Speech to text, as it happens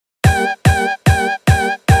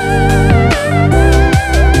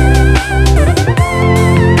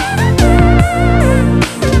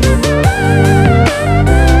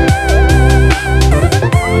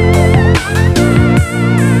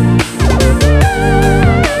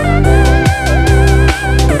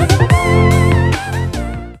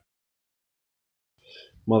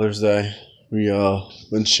Mother's Day. We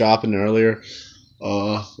went shopping earlier.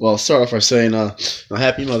 Well, I'll start off by saying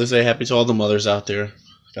happy Mother's Day. Happy to all the mothers out there.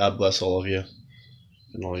 God bless all of you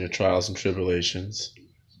and all your trials and tribulations.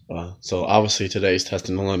 So obviously today's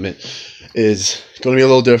testing the limit is going to be a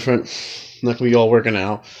little different. Not going to be all working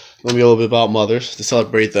out. It's going to be a little bit about mothers to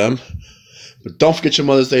celebrate them. But don't forget your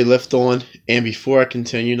Mother's Day lift on. And before I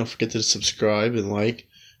continue, don't forget to subscribe and like,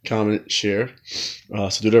 comment, share.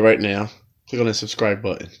 So do that right now. Click on that subscribe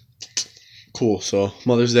button. Cool. So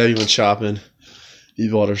Mother's Day, we went shopping. We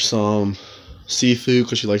bought her some seafood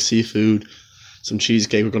because she likes seafood. Some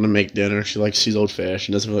cheesecake. We're going to make dinner. She's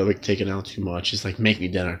old-fashioned. Doesn't really like taking out too much. She's like, make me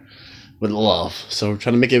dinner with love. So we're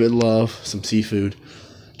trying to make it with love. Some seafood,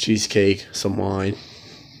 cheesecake, some wine.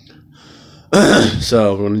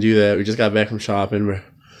 So we're going to do that. We just got back from shopping. We're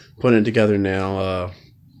putting it together now.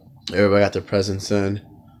 Everybody got their presents in.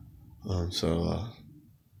 So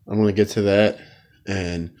I'm going to get to that.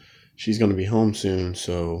 And she's going to be home soon.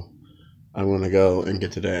 So I'm going to go and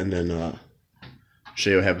get to that. And then show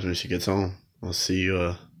you what happens when she gets home. We'll see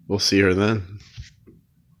you. We'll see her then.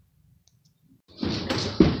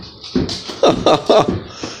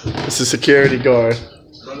 It's a security guard.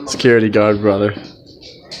 Security guard, brother.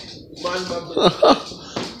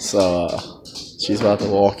 So she's about to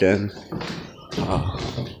walk in.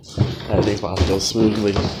 Everything's about to go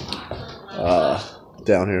smoothly.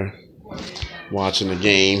 Down here watching the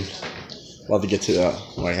game. About to get to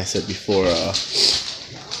like I said before.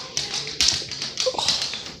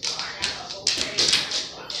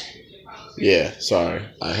 Yeah, sorry.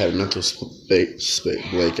 I had mental space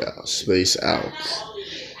out.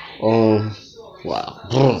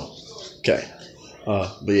 Wow. Okay.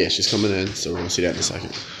 But yeah, she's coming in, so we're gonna see that in a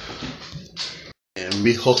second. And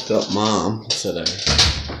we hooked up Mom today.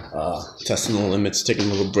 Testing the limits, taking a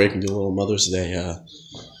little break and do a little Mother's Day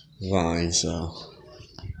vine. So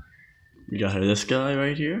we got her this guy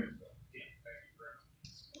right here.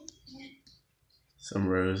 Some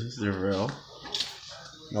roses, they're real.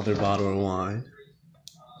 Another bottle of wine.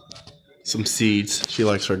 Some seeds. She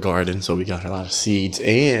likes her garden, so we got her a lot of seeds.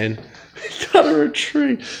 And we got her a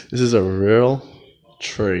tree. This is a real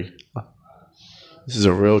tree. This is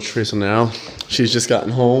a real tree. So now she's just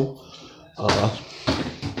gotten home.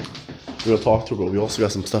 We're going to talk to her, but we also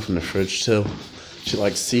got some stuff in the fridge, too. She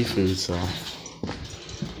likes seafood, so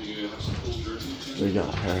we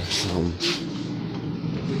got her some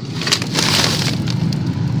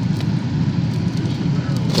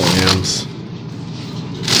clams,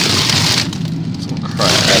 some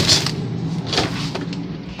crabs,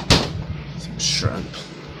 some shrimp.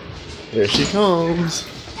 There she comes.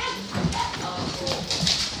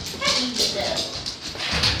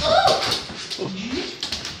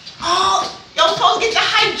 Oh, y'all supposed to get the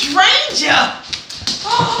hydrangea.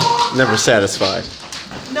 Oh. Never satisfied.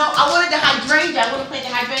 No, I wanted the hydrangea. I want to plant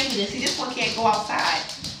the hydrangea. See, this one can't go outside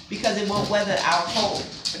because it won't weather our cold.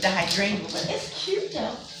 But the hydrangea, but it's cute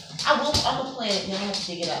though. I'm gonna plant it. Then I have to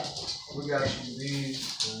dig it up. We got you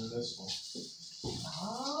these and this one.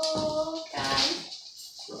 Oh, okay.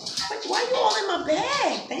 But why you all in my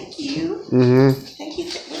bag? Thank you. Thank you.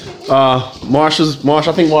 Marshall.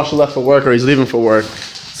 I think Marshall left for work, or he's leaving for work.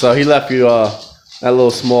 So he left you that little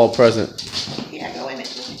small present. Yeah, go in it.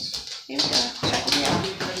 Here we go. Check me out.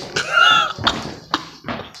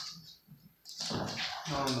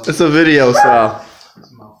 It's a video, so.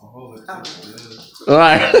 It's an alcoholic. All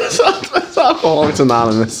right, it's Alcoholics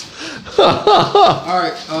Anonymous. All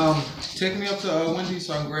right, take me up to Wendy's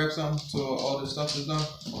so I can grab some till all this stuff is done.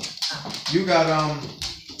 You got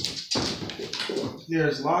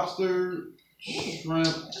there's lobster,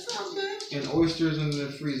 shrimp, and oysters in the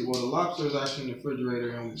freezer. Well, the lobster is actually in the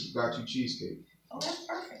refrigerator, and we got you cheesecake. Oh, that's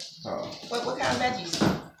perfect. What kind of veggies?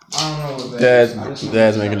 I don't know what that is.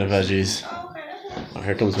 Dad's making the veggies. Oh, okay, that's perfect. Oh,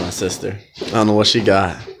 here comes my sister. I don't know what she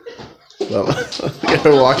got. Well, get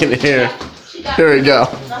her walking in here. Here we go.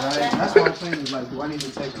 That's my thing. Is like, do I need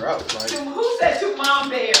to take her out? Like, Who said to Mom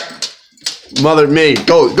Bear? Mother, me.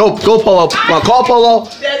 Go, Polo. Call Polo.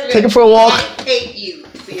 Take her for a walk. I hate you,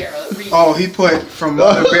 Sierra. oh, he put from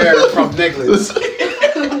Mother Bear from Nicholas.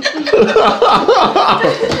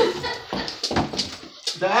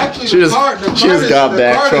 She just got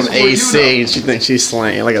back from AC and she thinks she's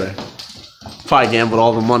slaying. Look at her. Probably gambled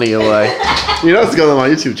all the money away. You know it's going on my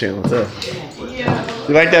YouTube channel too. Yeah.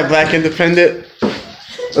 You like that Black Independent?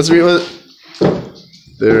 Let's read it.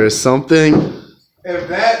 There is something. If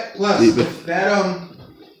that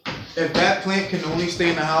plant can only stay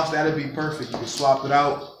in the house, that'd be perfect. You can swap it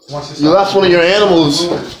out once it's. You left one of your animals.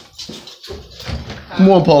 Come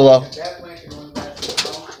on, Polo.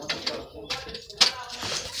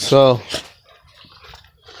 So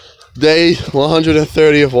Day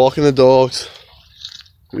 130 of walking the dogs.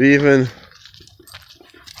 We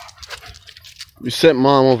sent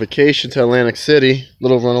Mom on vacation to Atlantic City,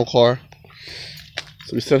 little rental car.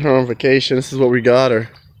 So we sent her on vacation. This is what we got her.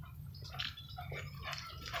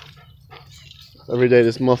 Every day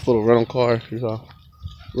this month, little rental car. She's a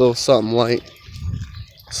little something light.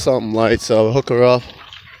 So hook her up.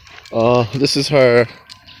 This is her,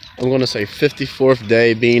 I'm gonna say 54th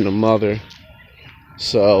day being a mother.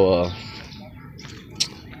 So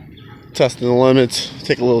testing the limits.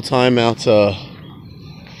 Take a little time out to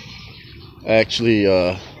actually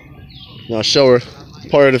show her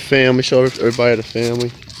part of the family, show her everybody the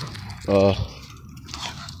family, the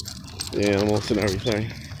animals and everything.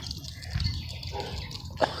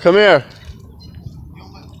 Come here.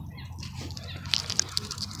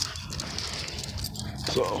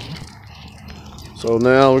 So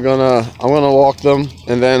now I'm gonna walk them,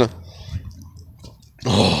 and then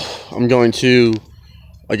I'm going to,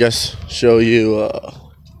 I guess, show you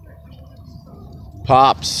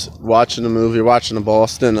Pops watching the movie, watching the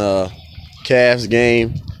Boston Cavs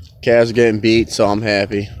game. Cavs are getting beat, so I'm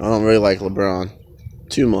happy. I don't really like LeBron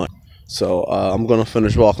too much. So I'm gonna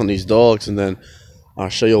finish walking these dogs, and then I'll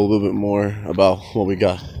show you a little bit more about what I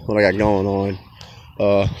got going on.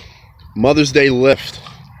 Mother's Day lift.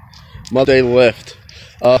 Mother's Day lift.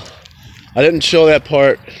 I didn't show that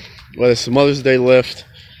part, but it's a Mother's Day lift.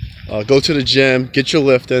 Go to the gym, get your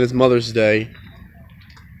lift in. It's Mother's Day.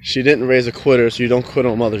 She didn't raise a quitter, so you don't quit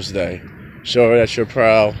on Mother's Day. Show her that you're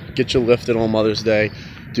proud. Get your lift in on Mother's Day.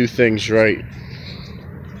 Do things right.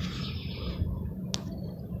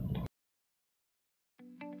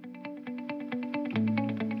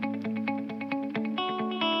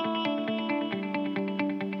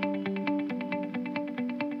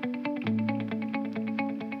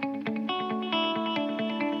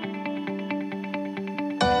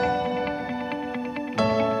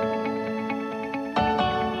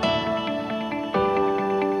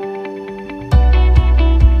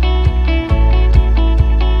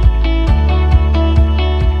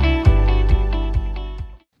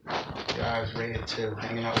 Too,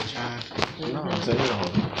 hanging out with John.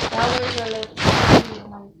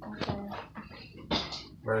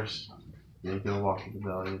 Verse. Yeah, go walk to the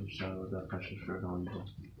belly and show with that pressure shirt on you.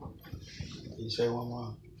 Did you say one more?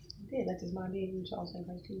 I did, like this my baby, you all say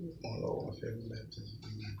like two. Oh Lord, my favorite baptism.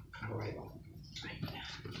 Right on.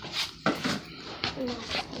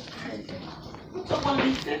 So one of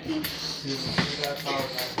these 50?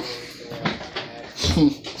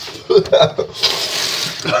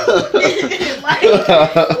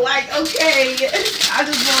 like, okay, I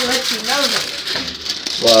just want to let you know that.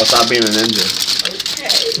 Well, stop being a ninja. Okay.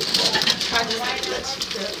 I just want to let you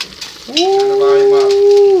know. Woo!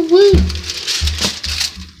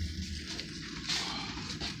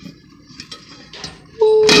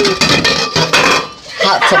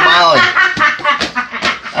 Hot tamale.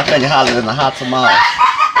 I think hotter than a hot tamale.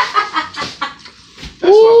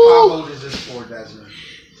 That's what Pablo is this for, Desmond.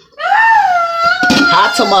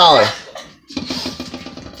 Hot tamale.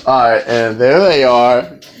 Alright, and there they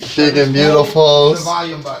are. Big and beautiful. Hold the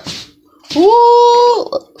volume button. Woo!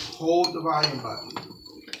 Hold the volume button.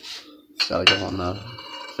 Gotta go on the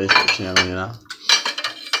Facebook channel, you know.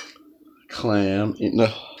 Clam eating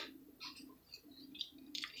the.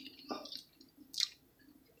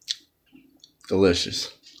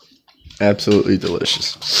 Delicious. Absolutely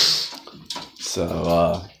delicious.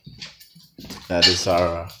 So, that is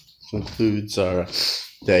our, concludes our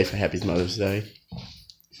day for Happy Mother's Day.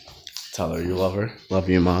 Tell her you love her. Love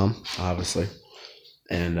you, Mom, obviously.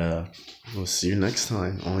 And we'll see you next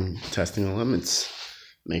time on Testing the Limits.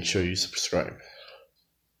 Make sure you subscribe.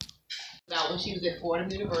 About when she was at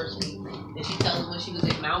Fordham University, and she tells me when she was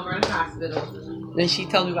at Mount Vernon Hospital. Then she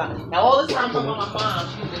told me about it. Now all this time talking about my mom,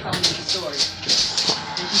 she was just telling me the story.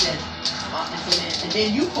 And she said, and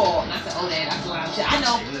then you called, and I said, oh, Dad, that's why I'm. I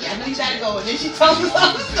know you gotta go. And then she told me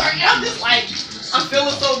about the story. And I'm just like, I'm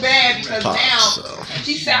feeling so bad because now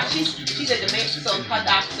she's at the man. So her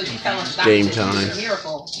doctor, so she's telling the doctor Game that time. it's a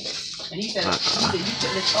miracle. And he said, you couldn't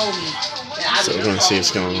have told me that I So we're gonna see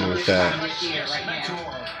what's going on with that. Right now.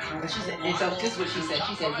 She said, and so this is what she said.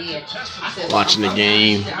 She said, yeah. I said, Watching the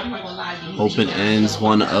game. Hope it ends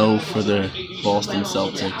 1-0 for the Boston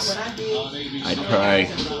Celtics. I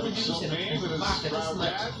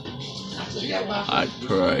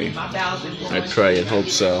pray. I pray and hope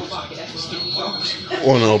so.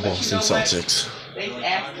 1-0 Boston Celtics.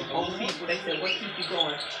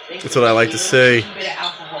 That's what I like to say.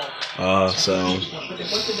 So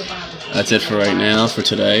that's it for right now, for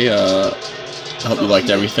today. I hope you liked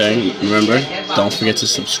everything. Remember, don't forget to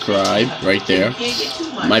subscribe right there.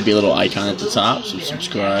 Might be a little icon at the top, so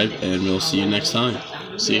subscribe, and we'll see you next time.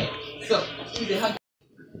 See ya.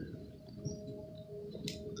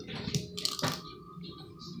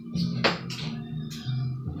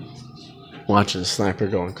 Watching the sniper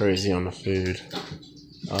going crazy on the food.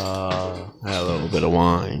 Had a little bit of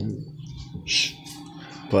wine.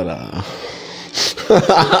 But,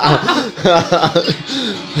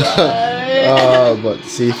 but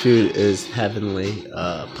seafood is heavenly.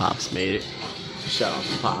 Pops made it. Shout out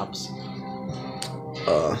to Pops.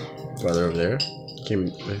 Brother over there came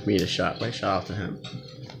with me to ShopRite. Shout out to him.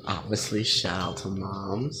 Obviously, shout out to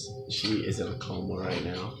Moms. She is in a coma right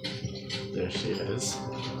now. There she is.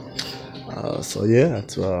 So yeah,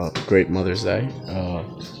 it's great Mother's Day.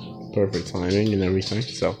 Perfect timing and everything.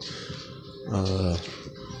 So,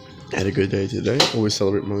 had a good day today. Always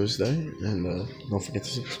celebrate Mother's Day, and don't forget to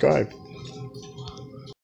subscribe.